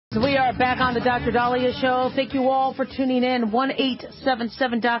We are back on the Dr. Daliah Show. Thank you all for tuning in.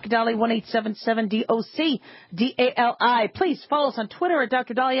 1-877-Dr. Daliah, 1-877-DOC-DALI. Please follow us on Twitter at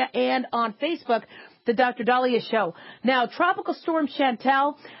Dr. Daliah and on Facebook, the Dr. Daliah Show. Now, Tropical Storm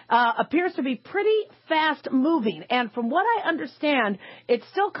Chantal appears to be pretty fast moving. And from what I understand, it's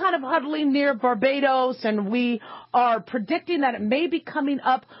still kind of huddling near Barbados, and we are predicting that it may be coming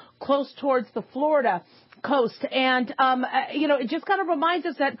up close towards the Florida coast. And, it just kind of reminds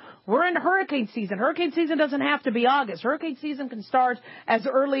us that we're in hurricane season. Hurricane season doesn't have to be August. Hurricane season can start as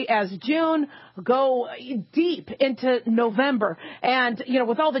early as June, go deep into November. And,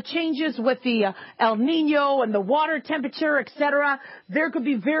 with all the changes with the El Nino and the water temperature, et cetera, there could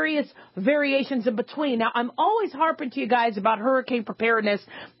be various variations in between. Now, I'm always harping to you guys about hurricane preparedness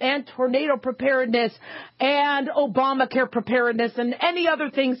and tornado preparedness and Obamacare preparedness and any other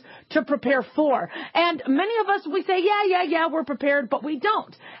things to prepare for. And many of us, we say, yeah, we're prepared, but we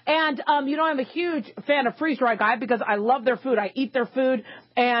don't. And, I'm a huge fan of Freeze-Dry Guy because I love their food. I eat their food.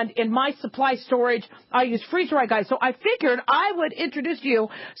 And in my supply storage, I use Freeze-Dry Guy. So I figured I would introduce to you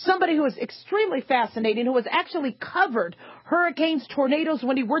somebody who is extremely fascinating, who has actually covered hurricanes, tornadoes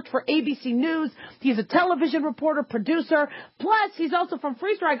when he worked for ABC News. He's a television reporter, producer. Plus, he's also from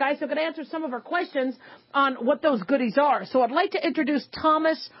Freeze-Dry Guy, so can answer some of our questions on what those goodies are. So I'd like to introduce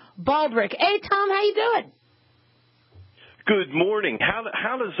Thomas Baldrick. Hey, Tom, how you doing? Good morning. How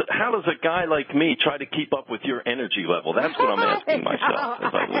does a guy like me try to keep up with your energy level? That's what I'm asking myself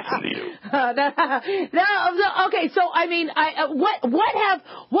as I listen to you. Okay, so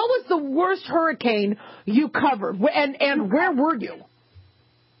what was the worst hurricane you covered, and where were you?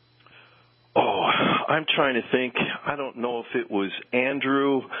 Oh, I'm trying to think. I don't know if it was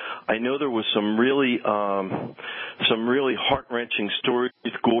Andrew. I know there was some really heart-wrenching stories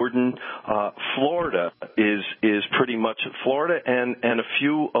with Gordon. Florida is pretty much Florida and a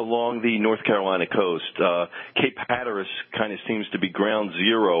few along the North Carolina coast. Cape Hatteras kind of seems to be ground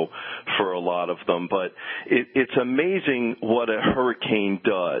zero for a lot of them, but it's amazing what a hurricane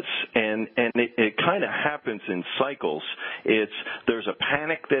does, and it kind of happens in cycles. There's a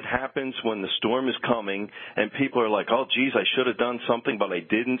panic that happens when the storm is coming, and people are like, oh, geez, I should have done something, but I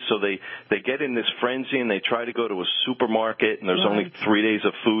didn't. So they get in this frenzy, and they try to go to a supermarket, and there's only 3 days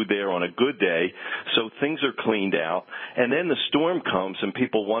of food there on a good day. So things are cleaned out. And then the storm comes, and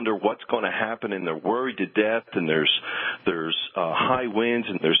people wonder what's going to happen, and they're worried to death, and there's high winds,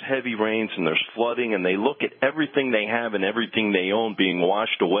 and there's heavy rains, and there's flooding, and they look at everything they have and everything they own being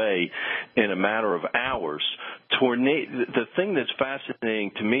washed away in a matter of hours. The thing that's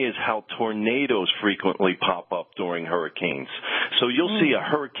fascinating to me is how tornadoes frequently pop up during hurricanes. So you'll see a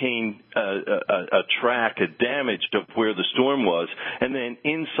hurricane, a track, a damage of where the storm was, and then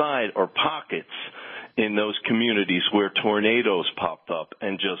inside are pockets in those communities where tornadoes popped up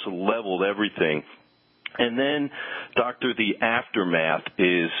and just leveled everything. And then, Doctor, the aftermath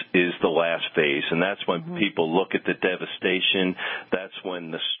is the last phase, and that's when people look at the devastation. That's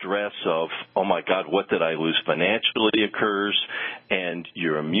when the stress of, oh, my God, what did I lose financially occurs, and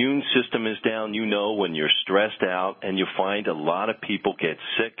your immune system is down, when you're stressed out, and you find a lot of people get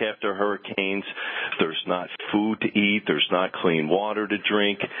sick after hurricanes. There's not food to eat. There's not clean water to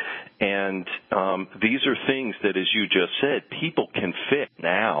drink. And these are things that, as you just said, people can fix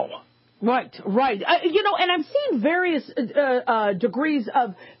now. Right. And I'm seeing various degrees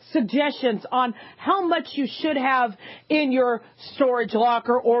of suggestions on how much you should have in your storage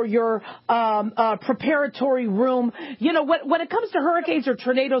locker or your preparatory room. When it comes to hurricanes or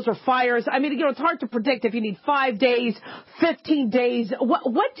tornadoes or fires, it's hard to predict if you need 5 days, 15 days.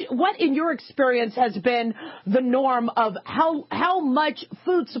 What in your experience has been the norm of how much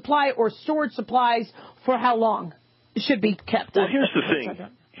food supply or storage supplies for how long should be kept? Well, here's the thing.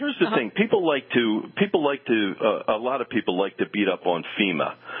 A lot of people like to beat up on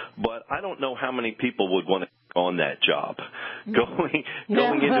FEMA, but I don't know how many people would want to on that job. Going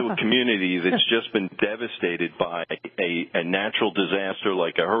into a community that's just been devastated by a natural disaster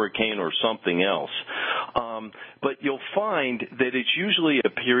like a hurricane or something else. But you'll find that it's usually a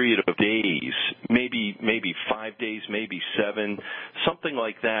period of days, maybe 5 days, maybe 7, something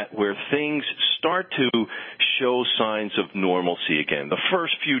like that, where things start to show signs of normalcy again. The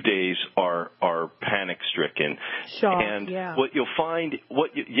first few days are panic-stricken. Shock, and what you'll find,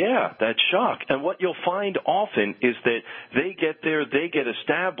 that shock. And what you'll find often is that they get there, they get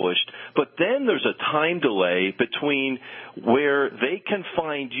established, but then there's a time delay between where they can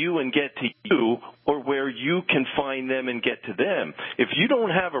find you and get to you or where you can find them and get to them. If you don't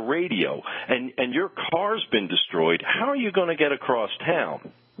have a radio and your car's been destroyed, how are you going to get across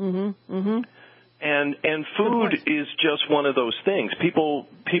town? And food is just one of those things. People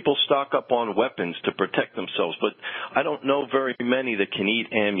stock up on weapons to protect themselves, but I don't know very many that can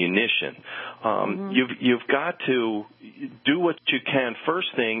eat ammunition. You've got to do what you can. First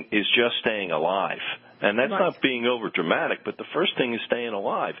thing is just staying alive. And that's not being over dramatic, but the first thing is staying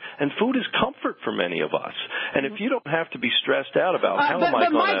alive. And food is comfort for many of us. And if you don't have to be stressed out about how am I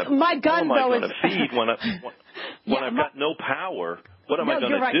going to feed when I've got no power, what am I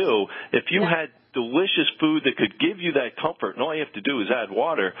going to do? If you had delicious food that could give you that comfort, and all you have to do is add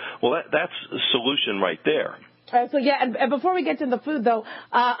water, well, that's a solution right there. So, and before we get to the food, though,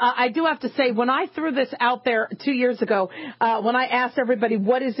 I do have to say, when I threw this out there 2 years ago, when I asked everybody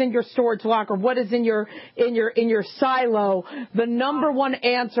what is in your storage locker, what is in your silo, the number one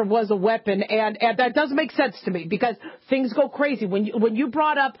answer was a weapon, and that does make sense to me because things go crazy. When you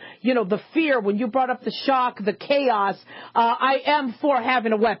brought up, the fear, when you brought up the shock, the chaos, I am for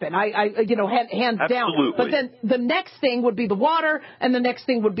having a weapon. Hands down. But then the next thing would be the water, and the next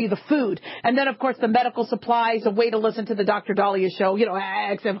thing would be the food, and then of course the medical supplies. A way to listen to the Dr. Daliah show,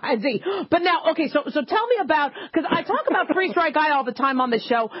 X, Y, Z. But now, okay, so tell me about, because I talk about Freeze Dry Guy all the time on the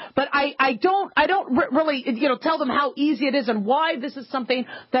show, but I don't really, tell them how easy it is and why this is something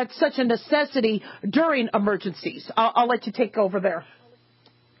that's such a necessity during emergencies. I'll let you take over there.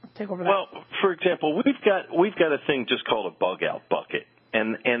 Well, for example, we've got a thing just called a bug out bucket.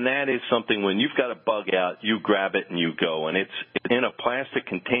 And that is something when you've got a bug out, you grab it and you go. And it's in a plastic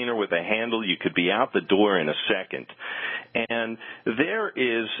container with a handle. You could be out the door in a second. And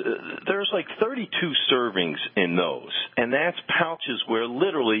there's like 32 servings in those. And that's pouches where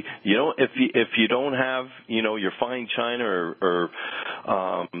literally, if you don't have, your fine china or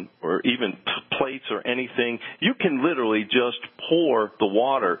even plates or anything, you can literally just pour the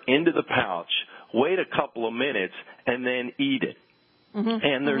water into the pouch, wait a couple of minutes, and then eat it.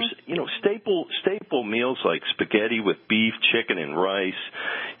 And there's, staple meals like spaghetti with beef, chicken, and rice,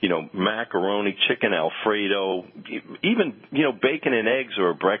 macaroni, chicken Alfredo, even, bacon and eggs or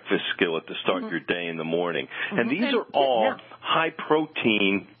a breakfast skillet to start your day in the morning. And these are all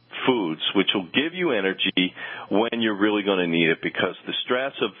high-protein foods which will give you energy when you're really going to need it because the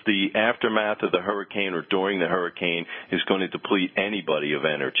stress of the aftermath of the hurricane or during the hurricane is going to deplete anybody of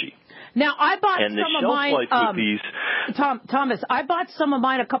energy. Now, I bought some of mine, Thomas, I bought some of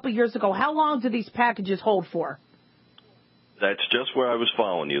mine a couple years ago. How long do these packages hold for? That's just where I was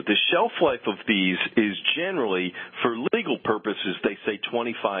following you. The shelf life of these is generally, for legal purposes, they say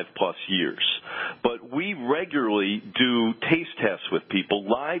 25 plus years. But we regularly do taste tests with people,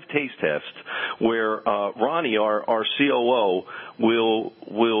 live taste tests, where Ronnie, our COO,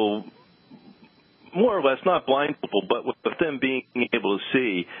 will more or less, not blind people, but with them being able to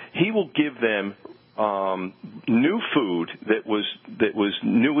see, he will give them new food that was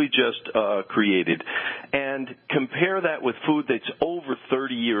newly just created, and compare that with food that's over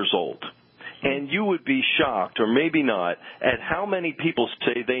 30 years old. And you would be shocked, or maybe not, at how many people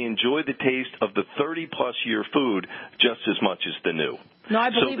say they enjoy the taste of the 30-plus year food just as much as the new. No,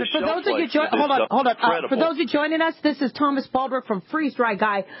 I believe it. For those of you hold on. For those of you joining us, this is Thomas Baldrick from Freeze Dry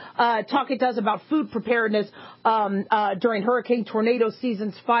Guy talking to us about food preparedness during hurricane, tornado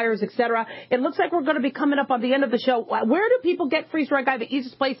seasons, fires, etc. It looks like we're going to be coming up on the end of the show. Where do people get Freeze Dry Guy, the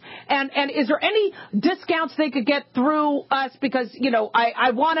easiest place? And is there any discounts they could get through us? Because,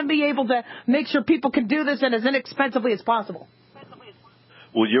 I want to be able to make sure people can do this and as inexpensively as possible.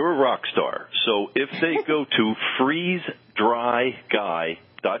 Well, you're a rock star. So if they go to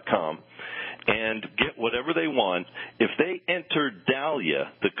freezedryguy.com and get whatever they want, if they enter Daliah,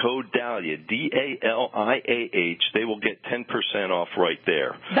 the code Daliah, Daliah, they will get 10% off right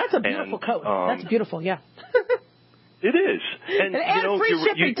there. That's a beautiful code. That's beautiful, yeah. It is. And free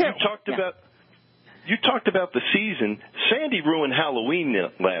shipping too. You talked about the season. Sandy ruined Halloween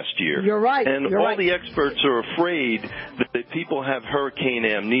last year. You're right. And all the experts are afraid that people have hurricane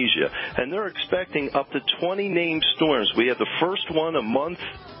amnesia. And they're expecting up to 20 named storms. We had the first one a month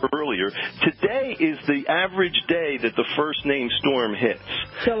earlier. Today is the average day that the first named storm hits.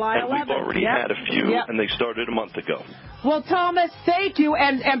 July 11th. And we've already had a few, and they started a month ago. Well, Thomas, thank you.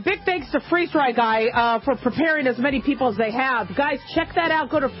 And big thanks to Freeze Dry Guy for preparing as many people as they have. Guys, check that out.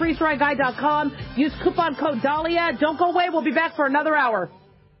 Go to freezedryguy.com. Use coupon code Daliah. Don't go away. We'll be back for another hour.